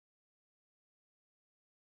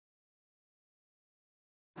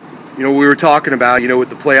We were talking about, with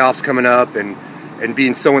the playoffs coming up and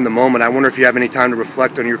being so in the moment. I wonder if you have any time to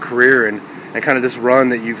reflect on your career and kind of this run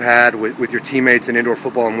that you've had with your teammates in indoor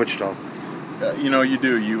football in Wichita. You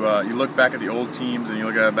do. You look back at the old teams and you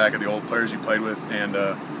look back at the old players you played with, and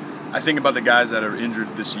I think about the guys that are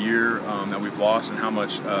injured this year that we've lost, and how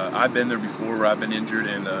much I've been there before where I've been injured,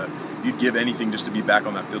 and you'd give anything just to be back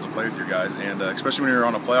on that field to play with your guys, and especially when you're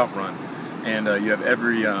on a playoff run, and you have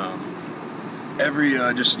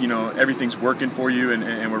everything's working for you,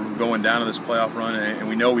 and we're going down to this playoff run, and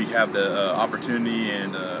we know we have the opportunity,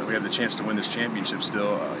 and we have the chance to win this championship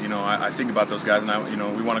still. I think about those guys,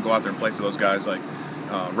 and we want to go out there and play for those guys like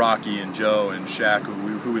Rocky and Joe and Shaq,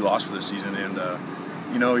 who we lost for this season, and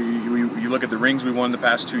you look at the rings we won the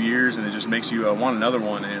past 2 years, and it just makes you want another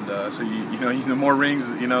one, and so the more rings,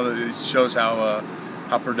 it shows how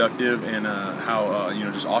productive and how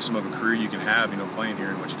just awesome of a career you can have, playing here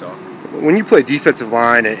in Wichita. When you play defensive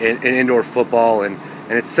line in indoor football, and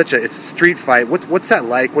it's a street fight, what's that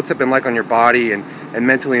like? What's it been like on your body and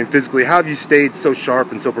mentally and physically? How have you stayed so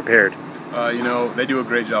sharp and so prepared? They do a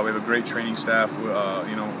great job. We have a great training staff.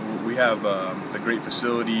 We have the great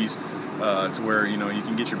facilities to where you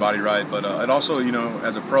can get your body right. But it also,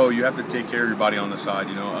 as a pro, you have to take care of your body on the side.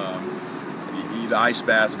 The ice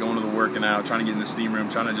baths, going to the working out, trying to get in the steam room,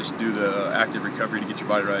 trying to just do the active recovery to get your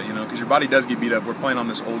body right, because your body does get beat up. We're playing on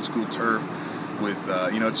this old school turf with,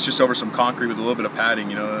 it's just over some concrete with a little bit of padding,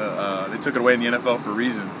 they took it away in the NFL for a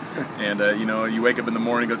reason. And, you wake up in the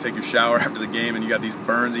morning, go take your shower after the game, and you got these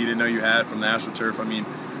burns that you didn't know you had from the AstroTurf. I mean,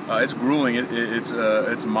 it's grueling. It's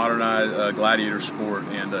a modernized gladiator sport,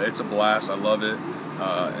 and it's a blast. I love it.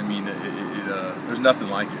 There's nothing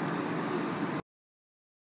like it.